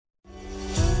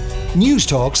News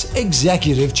Talk's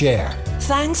Executive Chair.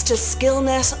 Thanks to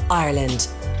Skillnet Ireland,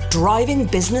 driving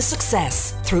business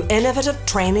success through innovative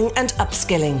training and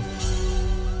upskilling.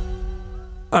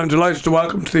 I'm delighted to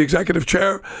welcome to the Executive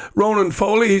Chair, Ronan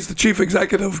Foley. He's the Chief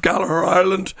Executive of Gallagher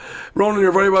Ireland. Ronan,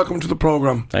 you're very welcome to the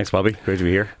programme. Thanks, Bobby. Great to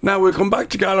be here. Now, we'll come back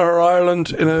to Gallagher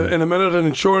Ireland in a minute, an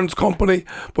insurance company.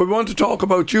 But we want to talk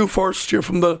about you first. You're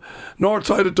from the north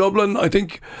side of Dublin. I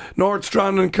think North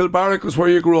Strand and Kilbarrack was where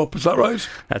you grew up. Is that right?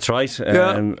 That's right.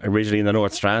 Yeah. Originally in the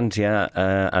North Strand, at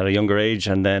a younger age,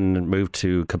 and then moved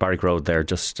to Kilbarrack Road there,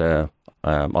 just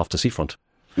off the seafront.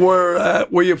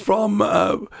 Were you from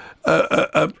a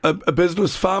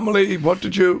business family? What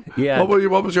did you? Yeah.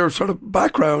 What was your sort of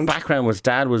background? Background was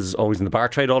Dad was always in the bar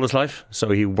trade all his life, so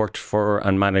he worked for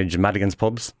and managed Madigan's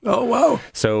pubs. Oh wow!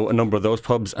 So a number of those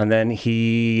pubs, and then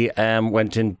he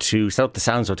went into set up the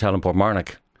Sands Hotel in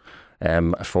Portmarnock.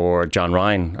 For John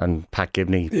Ryan and Pat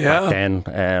Gibney back then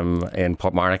in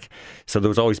Portmarnock. So there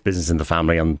was always business in the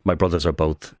family, and my brothers are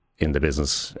both in the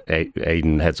business.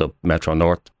 Aidan heads up Metro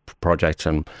North project,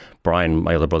 and Brian,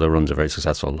 my other brother, runs a very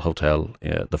successful hotel,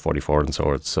 the 44 and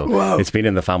Swords. So wow. It's been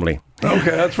in the family. Okay,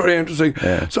 that's very interesting.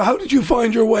 Yeah. So how did you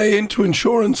find your way into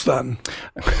insurance then?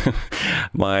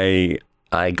 I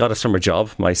got a summer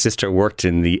job. My sister worked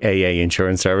in the AA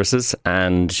insurance services,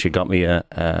 and she got me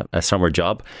a summer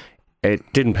job. It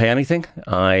didn't pay anything.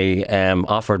 I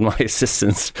offered my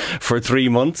assistance for 3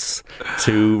 months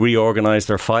to reorganise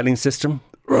their filing system.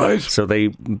 Right. So they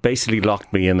basically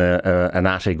locked me in an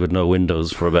attic with no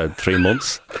windows for about 3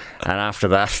 months. And after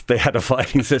that, they had a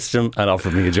filing system and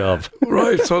offered me a job.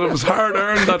 Right. So it was hard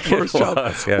earned, that first job.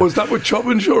 Yeah. Was that with Chubb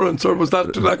Insurance, or did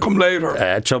that come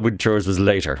later? Chubb Insurance was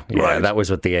later. Yeah, right. That was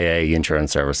with the AA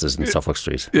insurance services in Suffolk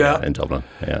Street in Dublin.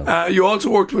 Yeah. You also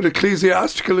worked with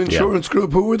Ecclesiastical Insurance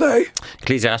Group. Who were they?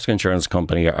 Ecclesiastical Insurance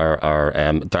Company are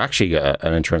they're actually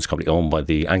an insurance company owned by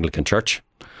the Anglican Church.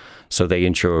 So they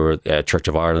insure Church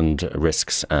of Ireland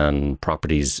risks and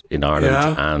properties in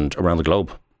Ireland and around the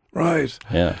globe. Right.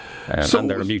 Yeah. And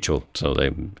they're a mutual.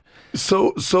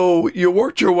 So you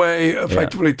worked your way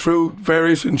effectively through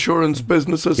various insurance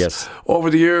businesses over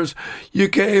the years. You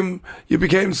became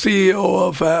CEO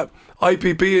of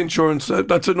IPP Insurance.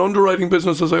 That's an underwriting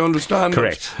business, as I understand.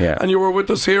 Correct. Yeah. And you were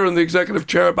with us here in the Executive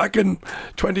Chair back in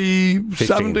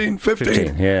 2017,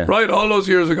 15. Yeah. Right, all those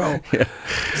years ago. Yeah.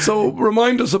 So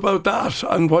remind us about that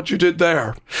and what you did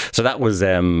there. So that was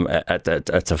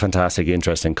it's a fantastic,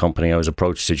 interesting company. I was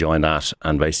approached to join that,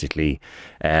 and basically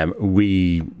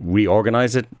we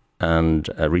reorganised it and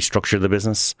restructured the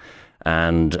business,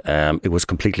 and it was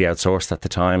completely outsourced at the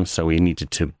time. So we needed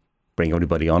to bring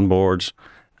everybody on board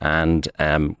and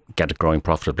get it growing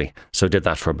profitably. So did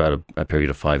that for about a period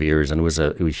of 5 years, and it was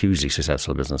a hugely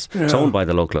successful business. Yeah. It's owned by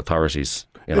the local authorities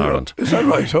in Ireland. Is that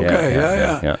right? Okay,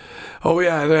 yeah. Oh,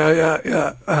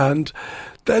 yeah. And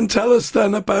then tell us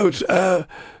then about,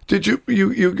 did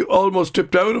you almost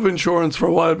tipped out of insurance for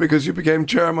a while because you became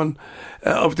chairman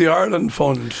of the Ireland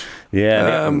Fund.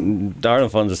 Yeah, the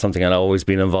Ireland Fund is something I've always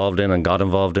been involved in and got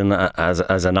involved in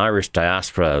as an Irish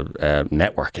diaspora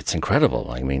network. It's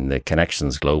incredible. I mean, the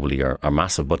connections globally are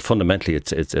massive, but fundamentally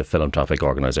it's a philanthropic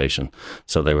organisation.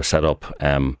 So they were set up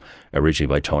originally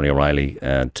by Tony O'Reilly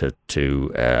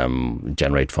to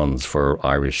generate funds for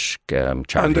Irish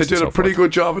charities. And they did a pretty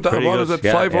good job at that. What is it,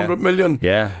 500 million?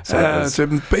 Yeah. So it's a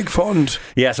big fund.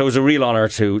 Yeah, so it was a real honour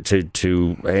to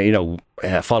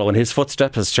follow in his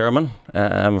footsteps as chairman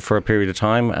for a period of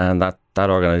time, and that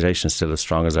organisation is still as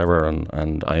strong as ever,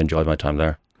 and I enjoyed my time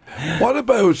there. What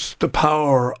about the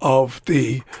power of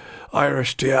the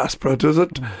Irish diaspora?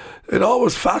 It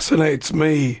always fascinates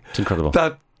me. It's incredible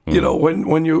that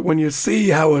when you see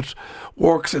how it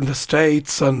works in the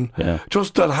States, and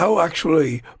just that how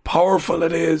actually powerful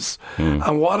it is,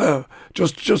 and what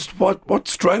what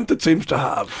strength it seems to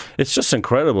have. It's just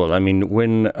incredible. I mean,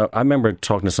 when I remember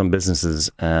talking to some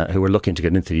businesses who were looking to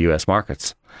get into the US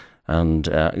markets, and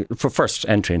for first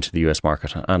entry into the US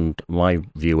market, and my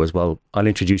view was, well, I'll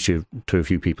introduce you to a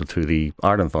few people through the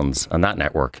Ireland funds and that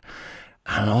network,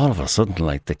 and all of a sudden,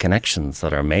 like, the connections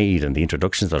that are made and the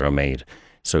introductions that are made.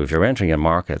 So if you're entering a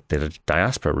market, the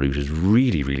diaspora route is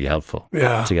really, really helpful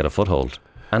to get a foothold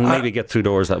and maybe get through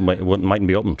doors that mightn't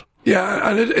be opened. Yeah,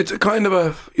 and it's a kind of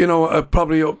a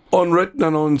probably unwritten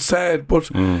and unsaid,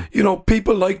 but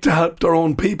people like to help their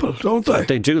own people, don't they?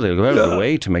 They do. They go out of their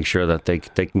way to make sure that they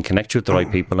can connect you with the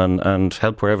right people and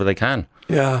help wherever they can.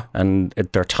 Yeah, and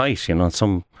they're tight.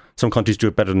 Some countries do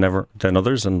it better than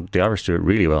others, and the Irish do it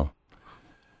really well.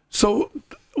 So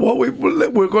Well,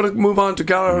 we're going to move on to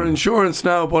Gallagher Insurance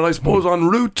now, but I suppose en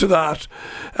route to that,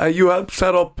 you helped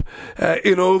set up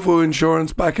Innovo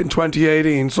Insurance back in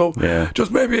 2018. So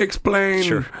just maybe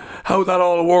explain how that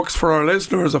all works for our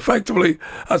listeners. Effectively,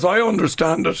 as I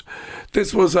understand it,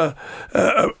 this was a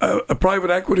private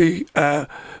equity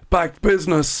backed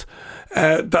business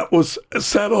that was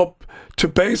set up to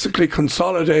basically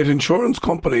consolidate insurance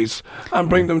companies and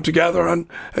bring them together and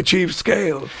achieve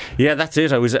scale. Yeah, that's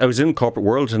it. I was in corporate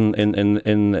world in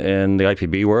the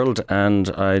IPB world, and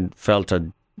I felt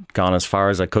I'd gone as far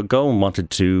as I could go and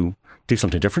wanted to do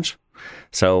something different.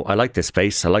 So I like this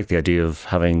space. I like the idea of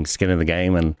having skin in the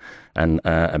game and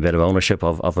a bit of ownership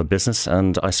of a business.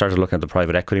 And I started looking at the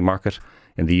private equity market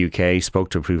in the UK, spoke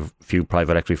to a few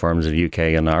private equity firms in the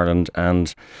UK and Ireland,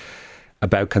 and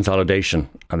about consolidation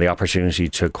and the opportunity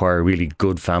to acquire really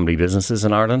good family businesses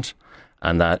in Ireland,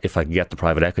 and that if I could get the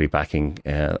private equity backing,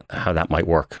 how that might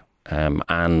work. I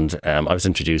was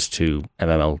introduced to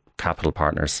MML Capital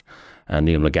Partners, and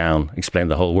Neil McGowan explained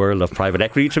the whole world of private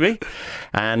equity to me,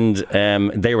 and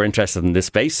they were interested in this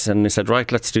space, and they said,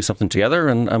 right, let's do something together,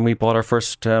 and we bought our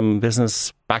first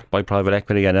business backed by private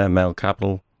equity and MML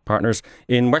Capital Partners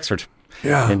in Wexford,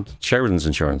 in Sheridan's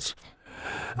Insurance.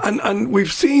 And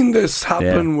we've seen this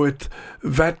happen with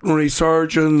veterinary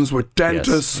surgeons, with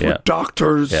dentists, with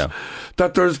doctors,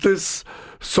 that there's this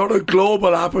sort of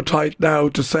global appetite now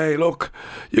to say, look,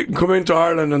 you can come into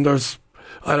Ireland and there's,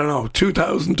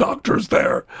 2,000 doctors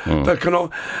there that can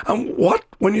all. And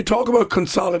when you talk about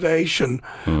consolidation,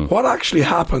 what actually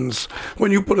happens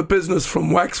when you put a business from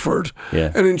Wexford,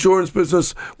 an insurance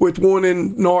business with one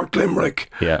in North Limerick,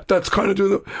 that's kind of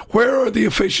doing where are the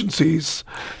efficiencies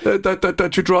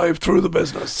that you drive through the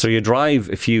business? So you drive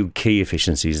a few key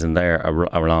efficiencies in there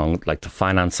around, like the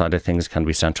finance side of things can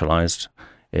be centralised,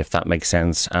 if that makes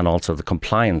sense, and also the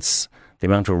compliance. The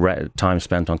amount of time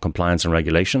spent on compliance and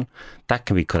regulation, that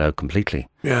can be cut out completely.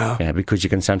 Yeah, because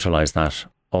you can centralise that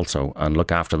also and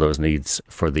look after those needs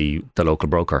for the local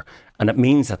broker. And it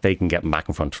means that they can get back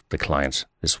in front of the client,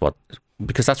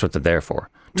 because that's what they're there for,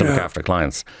 to look after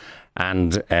clients.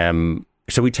 And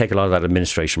so we take a lot of that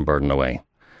administration burden away.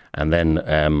 And then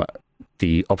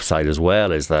the upside as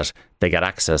well is that they get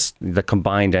access. The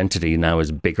combined entity now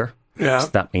is bigger. So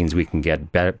that means we can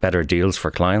get better deals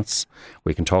for clients.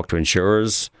 We can talk to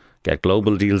insurers, get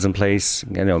global deals in place,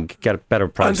 get better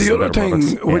prices. And the other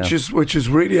thing, which is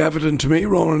really evident to me,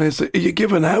 Ronan, is that you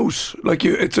give an out. Like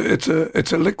it's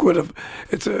a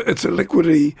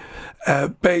liquidity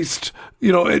based.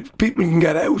 People can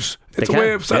get out. It's a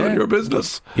way of selling your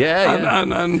business,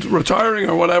 and retiring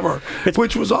or whatever,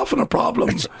 which was often a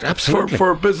problem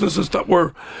for businesses that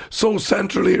were so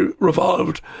centrally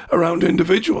revolved around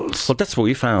individuals. Well, that's what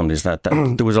we found, is that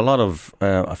there was a lot of,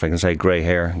 if I can say, grey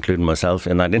hair, including myself,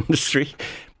 in that industry.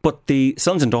 But the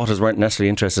sons and daughters weren't necessarily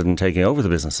interested in taking over the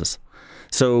businesses.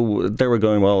 So they were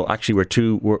going, well, actually,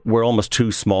 we're almost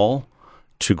too small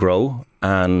to grow,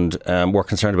 and we're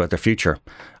concerned about their future.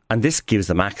 And this gives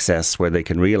them access where they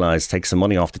can realise, take some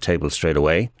money off the table straight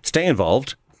away, stay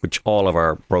involved, which all of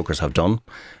our brokers have done,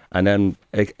 and then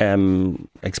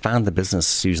expand the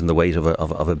business using the weight of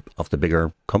the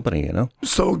bigger company.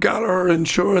 So Gallagher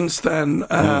Insurance then,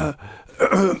 founded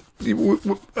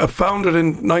in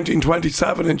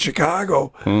 1927 in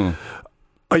Chicago.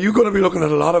 Are you going to be looking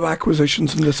at a lot of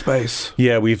acquisitions in this space?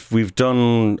 Yeah, we've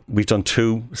done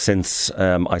two since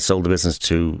I sold the business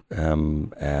to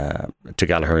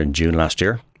Gallagher in June last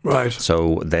year. Right.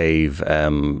 So they've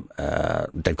gone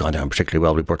down particularly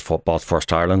well. We bought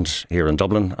First Ireland here in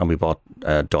Dublin, and we bought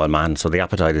Doyle Mann. So the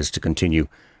appetite is to continue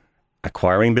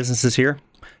acquiring businesses here,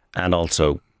 and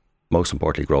also, most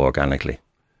importantly, grow organically.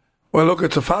 Well, look,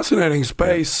 it's a fascinating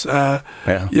space. You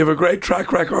have a great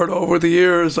track record over the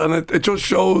years, and it just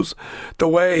shows the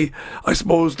way, I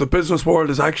suppose, the business world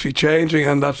is actually changing,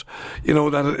 and that,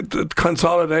 that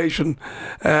consolidation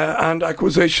and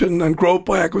acquisition and growth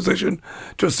by acquisition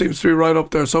just seems to be right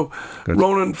up there. So, good.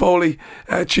 Ronan Foley,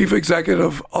 Chief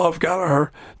Executive of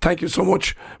Gallagher, thank you so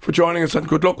much for joining us, and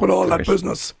good luck with all that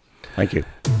business. Thank you.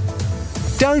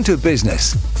 Down to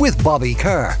Business with Bobby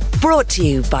Kerr. Brought to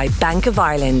you by Bank of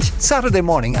Ireland. Saturday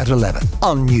morning at 11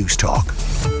 on News Talk.